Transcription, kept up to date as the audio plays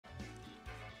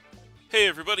Hey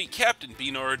everybody, Captain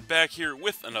B-Nard back here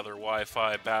with another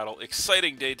Wi-Fi battle.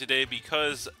 Exciting day today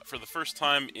because for the first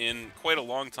time in quite a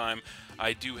long time,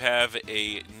 I do have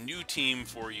a new team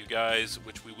for you guys,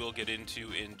 which we will get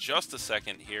into in just a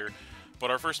second here.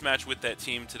 But our first match with that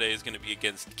team today is going to be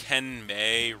against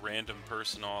Kenmai, random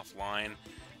person offline.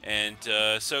 And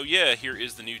so yeah, here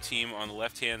is the new team on the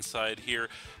left-hand side here,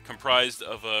 comprised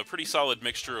of a pretty solid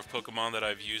mixture of Pokemon that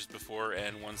I've used before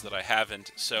and ones that I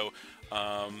haven't. So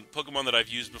Pokemon that I've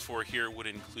used before here would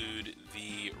include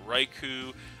the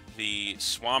Raikou, the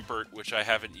Swampert, which I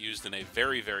haven't used in a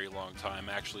very, very long time,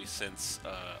 actually since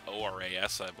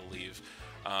ORAS, I believe.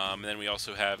 And then we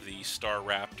also have the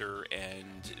Staraptor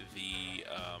and the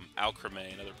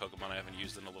Alcremay, another Pokemon I haven't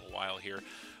used in a little while here.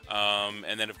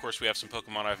 And then, of course, we have some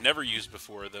Pokemon I've never used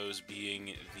before, those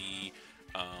being the,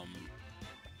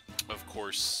 of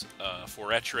course,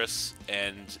 Forretress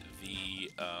and the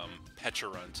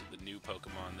Pecharunt, the new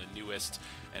Pokemon, the newest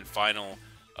and final,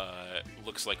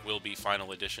 looks like will be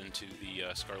final addition to the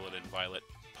Scarlet and Violet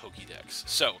Pokédex.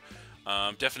 So,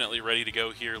 definitely ready to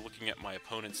go here. Looking at my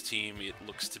opponent's team, it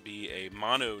looks to be a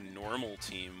mono-normal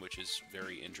team, which is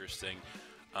very interesting.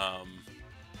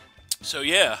 So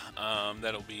yeah,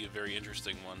 that'll be a very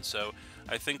interesting one. So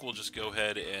I think we'll just go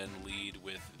ahead and lead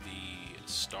with the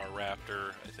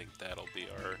Staraptor. I think that'll be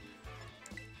our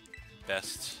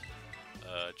best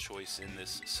choice in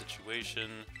this situation.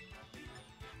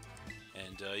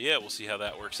 And yeah, we'll see how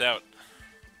that works out.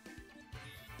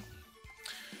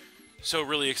 So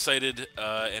really excited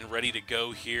and ready to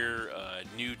go here.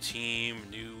 New team,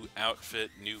 new outfit,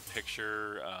 new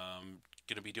picture.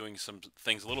 Going to be doing some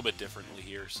things a little bit differently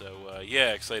here. So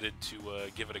yeah, excited to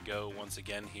give it a go once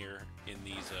again here in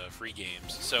these free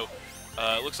games. So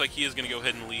it looks like he is going to go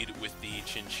ahead and lead with the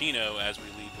Cinccino as we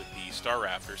lead with the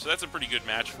Staraptor. So that's a pretty good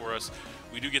match for us.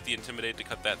 We do get the Intimidate to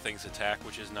cut that thing's attack,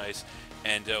 which is nice.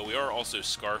 And we are also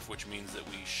Scarf, which means that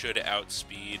we should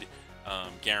outspeed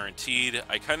guaranteed.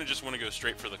 I kind of just want to go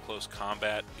straight for the close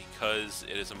combat because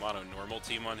it is a mono-normal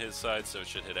team on his side, so it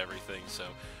should hit everything. So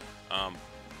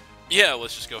yeah,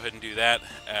 let's just go ahead and do that,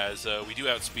 as we do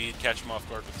outspeed, catch him off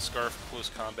guard with the Scarf. Close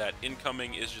combat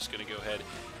incoming is just going to go ahead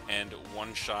and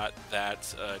one-shot that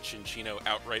Cinccino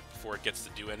outright before it gets to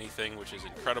do anything, which is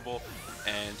incredible,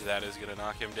 and that is going to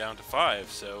knock him down to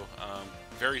 5. So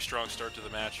very strong start to the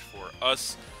match for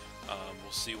us.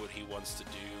 We'll see what he wants to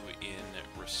do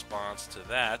in response to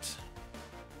that.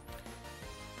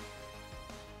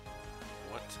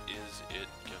 What is it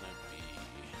gonna be?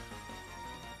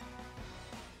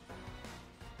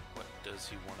 What does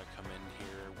he want to come in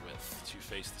here with to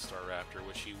face the Staraptor,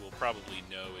 which he will probably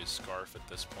know is Scarf at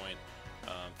this point,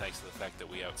 thanks to the fact that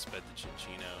we outsped the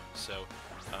Cinccino. So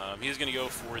he's going to go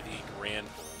for the Grand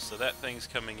Pull. So that thing's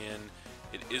coming in.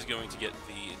 It is going to get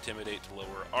the Intimidate to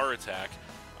lower our attack.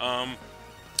 I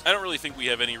don't really think we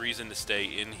have any reason to stay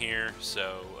in here,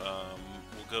 so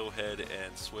we'll go ahead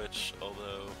and switch,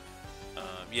 although,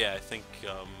 yeah, I think,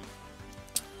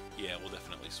 yeah, we'll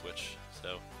definitely switch.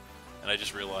 So, and I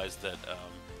just realized that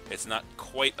it's not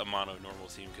quite a mono-normal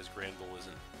team because Grand Bull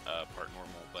isn't part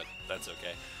normal, but that's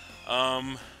okay.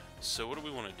 So what do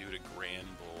we want to do to Grand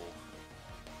Bull?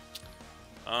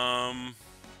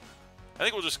 I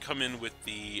think we'll just come in with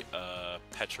the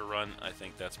Pecharunt. I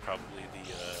think that's probably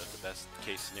the best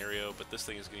case scenario, but this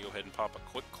thing is going to go ahead and pop a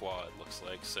Quick Claw, it looks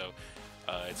like, so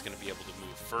it's going to be able to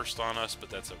move first on us, but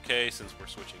that's okay since we're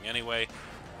switching anyway.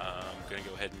 I'm going to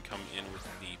go ahead and come in with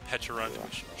the Pecharunt,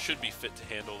 which should be fit to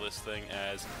handle this thing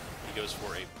as he goes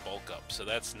for a Bulk Up, so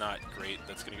that's not great.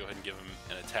 That's going to go ahead and give him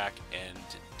an attack and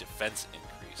defense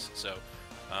increase, so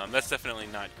that's definitely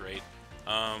not great.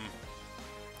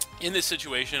 In this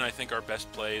situation, I think our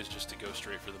best play is just to go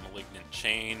straight for the Malignant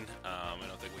Chain. I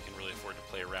don't think we can really afford to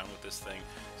play around with this thing.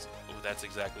 So that's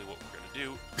exactly what we're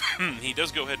going to do. He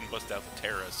does go ahead and bust out the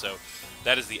Terra, so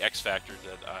that is the X factor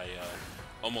that I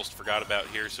almost forgot about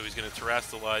here. So he's going to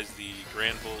Terrastalize the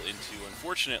Grand Bull into,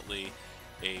 unfortunately,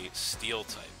 a Steel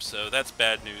type. So that's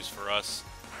bad news for us.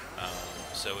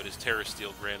 So it is Terra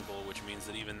Steel Grand Bull, which means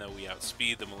that even though we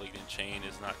outspeed, the Malignant Chain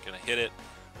is not going to hit it,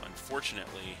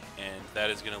 unfortunately, and that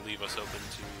is going to leave us open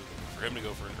for him to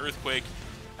go for an Earthquake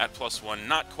at +1.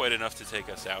 Not quite enough to take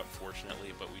us out,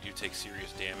 fortunately, but we do take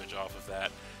serious damage off of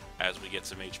that as we get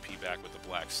some HP back with the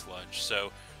Black Sludge.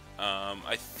 So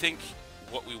I think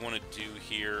what we want to do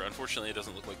here, unfortunately it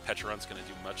doesn't look like Pecharunt's going to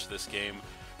do much this game,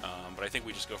 But I think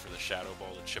we just go for the Shadow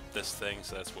Ball to chip this thing,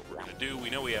 so that's what we're going to do. We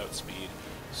know we outspeed,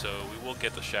 so we will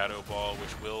get the Shadow Ball,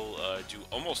 which will do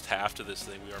almost half to this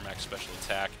thing. We are max special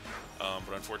attack,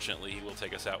 but unfortunately he will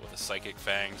take us out with a Psychic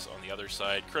Fangs on the other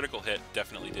side. Critical hit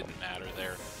definitely didn't matter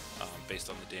there,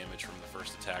 based on the damage from the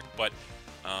first attack, but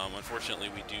unfortunately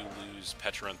we do lose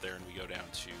Pecharunt there and we go down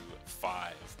to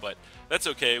 5. But that's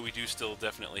okay, we do still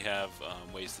definitely have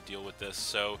ways to deal with this.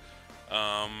 So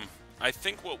I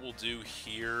think what we'll do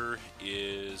here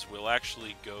is we'll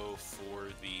actually go for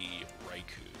the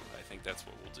Raikou. I think that's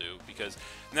what we'll do, because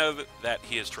now that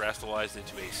he has terastallized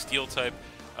into a Steel type,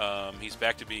 he's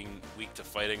back to being weak to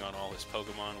fighting on all his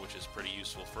Pokemon, which is pretty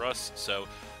useful for us. So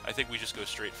I think we just go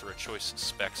straight for a Choice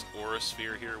Specs Aura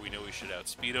Sphere here. We know we should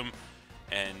outspeed him,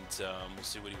 and we'll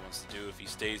see what he wants to do. If he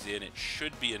stays in, it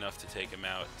should be enough to take him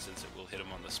out, since it will hit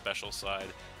him on the special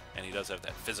side. And he does have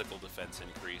that physical defense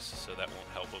increase, so that won't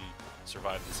help him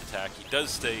survive this attack. He does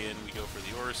stay in. We go for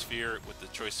the Aura Sphere. With the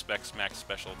Choice Specs max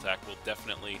special attack, we'll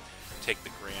definitely take the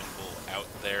Granbull out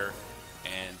there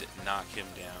and knock him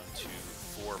down to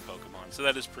 4 Pokemon. So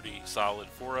that is pretty solid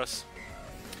for us.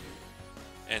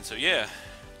 And so yeah,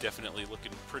 definitely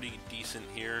looking pretty decent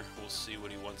here. We'll see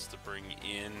what he wants to bring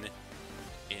in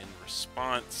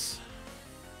response.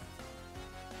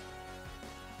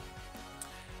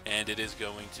 And it is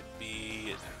going to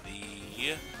be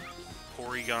the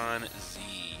Porygon Z.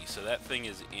 So that thing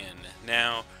is in.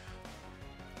 Now,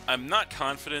 I'm not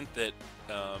confident that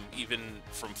even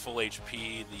from full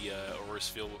HP, the Aura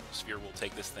Sphere will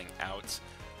take this thing out.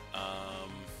 I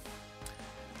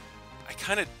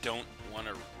kind of don't want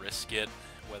to risk it,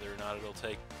 whether or not it'll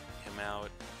take him out.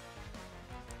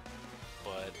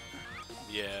 But,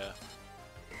 yeah.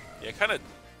 Yeah, I kind of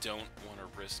don't want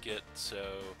to risk it, so...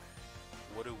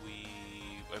 What do we...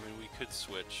 I mean, we could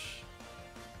switch.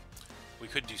 We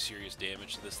could do serious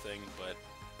damage to this thing, but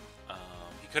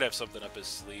he could have something up his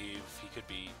sleeve. He could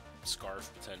be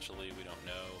Scarf, potentially. We don't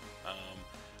know.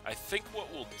 I think what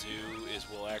we'll do is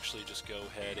we'll actually just go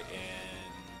ahead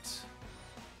and...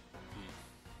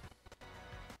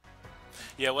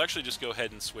 Yeah, we'll actually just go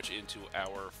ahead and switch into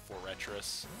our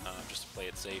Forretress, just to play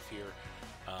it safe here.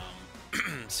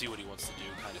 See what he wants to do,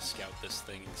 kind of scout this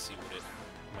thing and see what it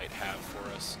might have for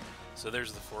us. So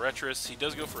there's the Forretress. He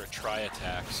does go for a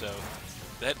Tri-Attack, so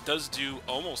that does do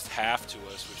almost half to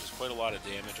us, which is quite a lot of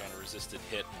damage on a resisted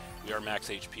hit. We are max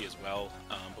HP as well,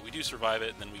 but we do survive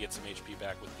it, and then we get some HP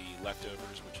back with the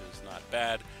leftovers, which is not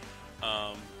bad.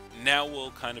 Now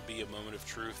will kind of be a moment of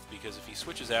truth, because if he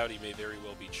switches out, he may very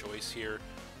well be Choice here.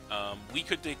 We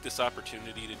could take this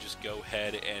opportunity to just go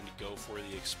ahead and go for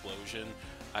the Explosion.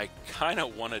 I kind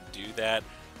of want to do that.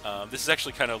 This is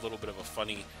actually kind of a little bit of a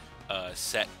funny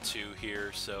set too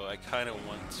here, so I kind of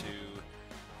want to...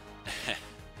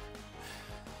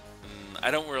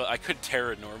 I don't really... I could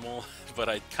Terra normal, but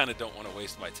I kind of don't want to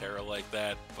waste my Terra like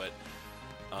that, but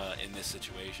in this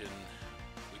situation,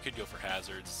 we could go for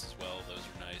Hazards as well. Those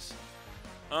are nice.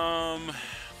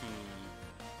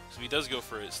 So he does go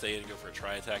for it, stay in and go for a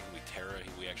Tri-Attack, and we Terra,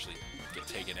 we actually get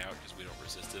taken out because we don't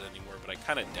resist it anymore, but I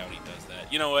kind of doubt he does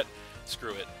that. You know what?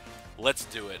 Screw it. Let's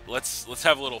do it. Let's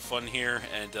have a little fun here,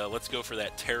 and let's go for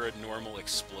that Terra normal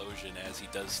Explosion as he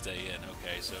does stay in.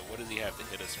 Okay, so what does he have to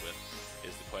hit us with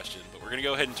is the question. But we're going to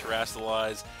go ahead and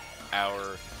Terastallize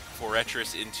our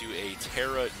Forretress into a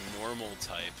Terra normal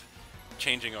type,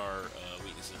 changing our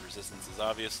weaknesses and resistances,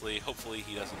 obviously. Hopefully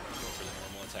he doesn't go for the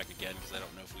normal attack again, because I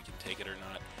don't know if we can take it or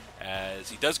not. As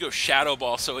he does go Shadow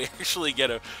Ball, so we actually get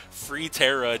a free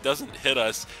Terra. It doesn't hit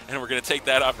us, and we're going to take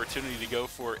that opportunity to go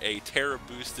for a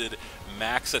Terra-boosted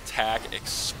max attack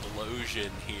Explosion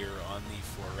here on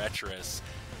the Forretress.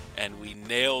 And we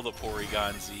nail the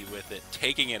Porygon Z with it,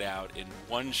 taking it out in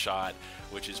one shot,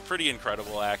 which is pretty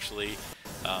incredible, actually.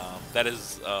 That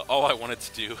is all I wanted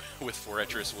to do with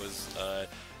Forretress was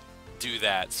do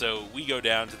that. So we go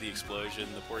down to the Explosion,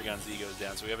 the Porygon Z goes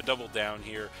down, so we have a double down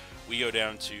here. We go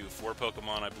down to 4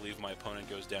 Pokemon. I believe my opponent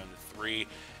goes down to 3,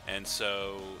 and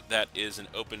so that is an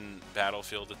open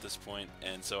battlefield at this point,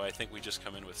 and so I think we just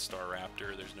come in with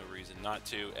Staraptor. There's no reason not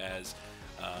to, as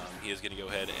he is going to go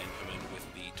ahead and come in with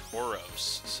the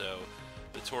Tauros. So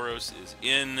the Tauros is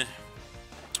in.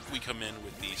 We come in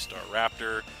with the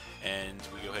Staraptor, and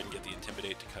we go ahead and get the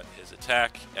Intimidate to cut his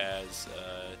attack, as,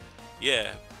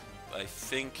 yeah, I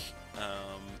think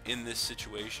in this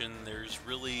situation there's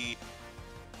really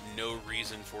no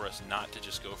reason for us not to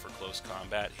just go for close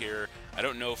combat here. I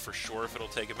don't know for sure if it'll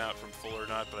take him out from full or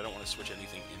not, but I don't want to switch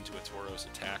anything into a Tauros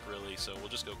attack, really, so we'll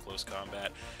just go close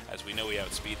combat. As we know, we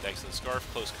outspeed thanks to the Scarf.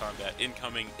 Close combat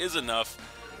incoming is enough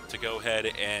to go ahead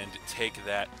and take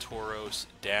that Tauros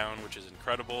down, which is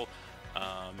incredible.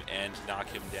 and knock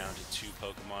him down to 2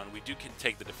 Pokemon. We can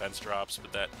take the defense drops,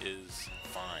 but that is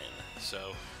fine.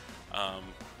 So,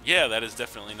 yeah, that is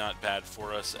definitely not bad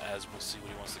for us, as we'll see what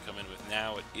he wants to come in with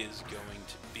now. It is going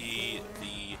to be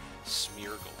the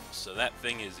Smeargle. So that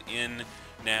thing is in.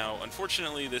 Now,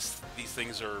 unfortunately, these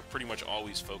things are pretty much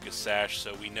always Focus Sash,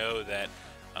 so we know that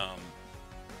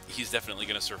he's definitely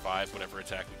going to survive whatever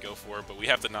attack we go for, but we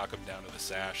have to knock him down to the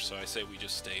Sash, so I say we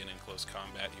just stay in close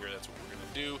combat here. That's what we're going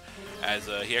to do,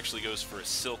 as he actually goes for a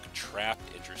Silk Trap,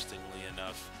 interestingly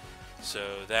enough. So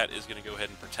that is going to go ahead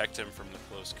and protect him from the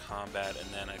close combat, and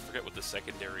then I forget what the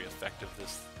secondary effect of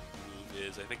this move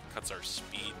is. I think it cuts our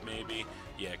speed, maybe?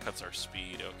 Yeah, it cuts our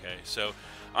speed, okay. So,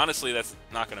 honestly, that's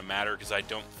not going to matter, because I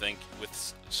don't think,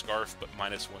 with Scarf but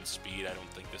 -1 speed, I don't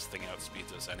think this thing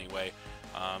outspeeds us anyway.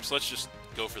 So let's just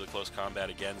go for the close combat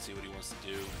again, see what he wants to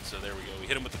do. So there we go. We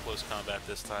hit him with the close combat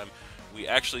this time. We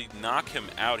actually knock him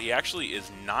out. He actually is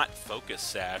not Focus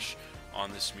Sash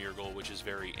on the Smeargle, which is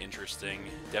very interesting.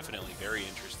 Definitely very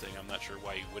interesting. I'm not sure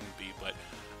why he wouldn't be, but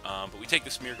we take the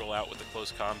Smeargle out with the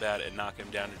close combat and knock him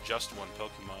down to just 1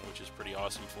 Pokemon, which is pretty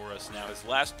awesome for us. Now, his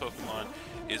last Pokemon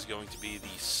is going to be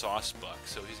the Saucebuck,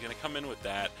 so he's going to come in with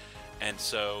that. And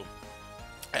so,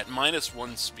 at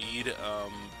 -1 speed,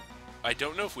 I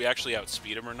don't know if we actually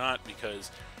outspeed him or not,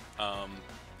 because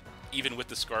even with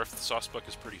the Scarf, the Saucebuck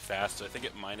is pretty fast. So I think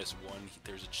at -1,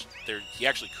 he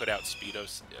actually could outspeed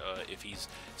us if he's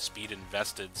speed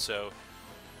invested. So,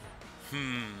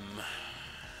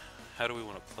 how do we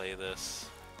want to play this?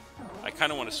 I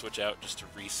kind of want to switch out just to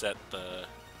reset the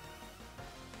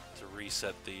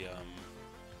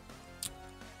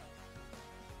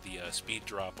speed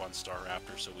drop on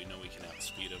Staraptor, so we know we can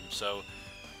outspeed him. So,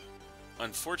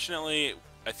 unfortunately,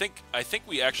 I think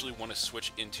we actually want to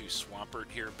switch into Swampert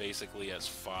here, basically as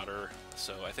fodder.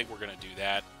 So I think we're going to do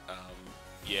that.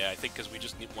 Yeah, I think because we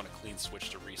just want a clean switch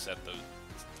to reset the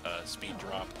speed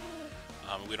drop.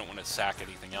 We don't want to sack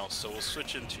anything else, so we'll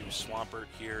switch into Swampert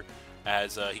here,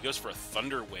 as he goes for a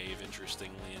Thunder Wave,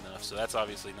 interestingly enough. So that's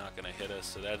obviously not going to hit us.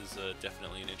 So that is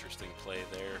definitely an interesting play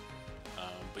there.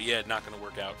 But yeah, not going to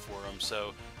work out for him.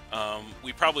 So.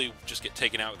 We probably just get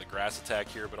taken out with a Grass Attack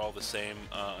here, but all the same,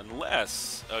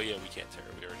 unless... Oh yeah, we can't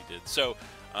Terra, we already did. So,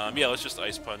 yeah, let's just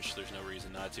Ice Punch, there's no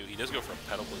reason not to. He does go for a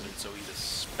Petal Blizzard, so he's a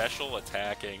special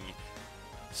attacking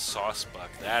Saucebuck.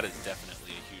 That is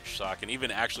definitely a huge shock, and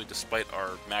even actually, despite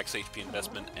our max HP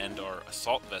investment and our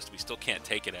Assault Vest, we still can't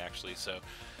take it, actually, so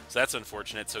that's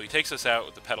unfortunate. So he takes us out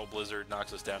with the Petal Blizzard,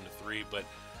 knocks us down to 3, but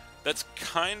that's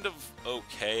kind of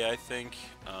okay, I think.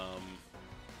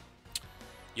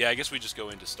 Yeah, I guess we just go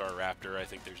into Staraptor. I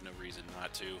think there's no reason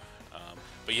not to.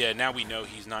 But yeah, now we know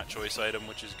he's not Choice Item,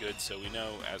 which is good. So we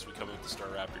know as we come up with the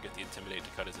Staraptor, get the Intimidate to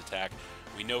cut his attack.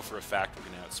 We know for a fact we're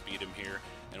going to outspeed him here.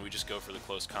 And we just go for the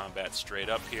close combat straight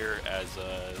up here, as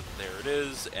there it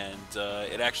is. And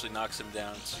it actually knocks him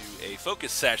down to a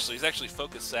Focus Sash. So he's actually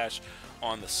Focus Sash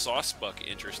on the Saucebuck,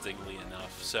 interestingly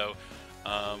enough. So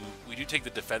we do take the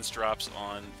defense drops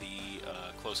on the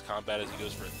close combat as he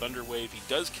goes for a Thunder Wave. He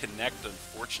does connect,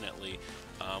 unfortunately,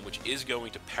 which is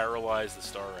going to paralyze the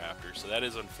Staraptor, so that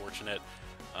is unfortunate,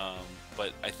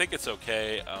 but I think it's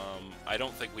okay. I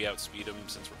don't think we outspeed him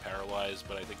since we're paralyzed,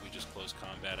 but I think we just close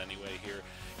combat anyway here.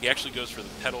 He actually goes for the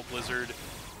Petal Blizzard.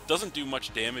 Doesn't do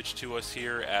much damage to us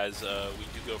here, as we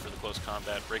do go for the close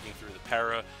combat, breaking through the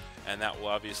para, and that will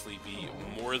obviously be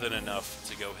more than enough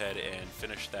to go ahead and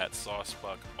finish that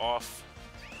Saucebuck off.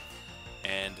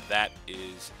 And that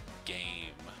is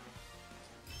game.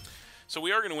 So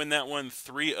we are going to win that one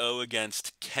 3-0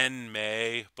 against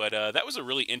Kenmai, but that was a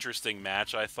really interesting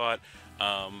match, I thought.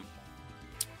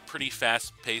 Pretty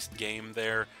fast-paced game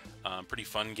there, pretty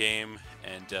fun game,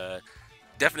 and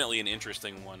definitely an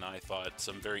interesting one, I thought.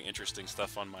 Some very interesting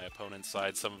stuff on my opponent's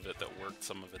side, some of it that worked,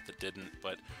 some of it that didn't,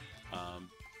 but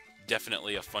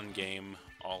definitely a fun game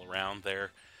all around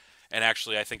there. And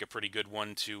actually, I think a pretty good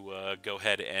one to go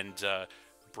ahead and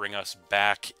bring us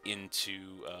back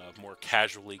into a more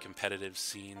casually competitive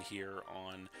scene here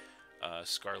on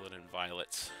Scarlet and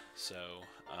Violet. So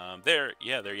there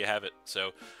you have it.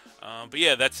 So, but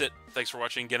yeah, that's it. Thanks for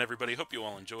watching again, everybody. Hope you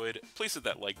all enjoyed. Please hit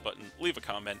that like button, leave a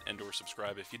comment, and/or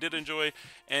subscribe if you did enjoy,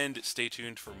 and stay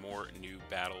tuned for more new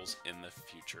battles in the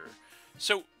future.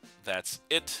 So that's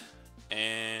it,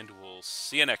 and we'll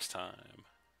see you next time.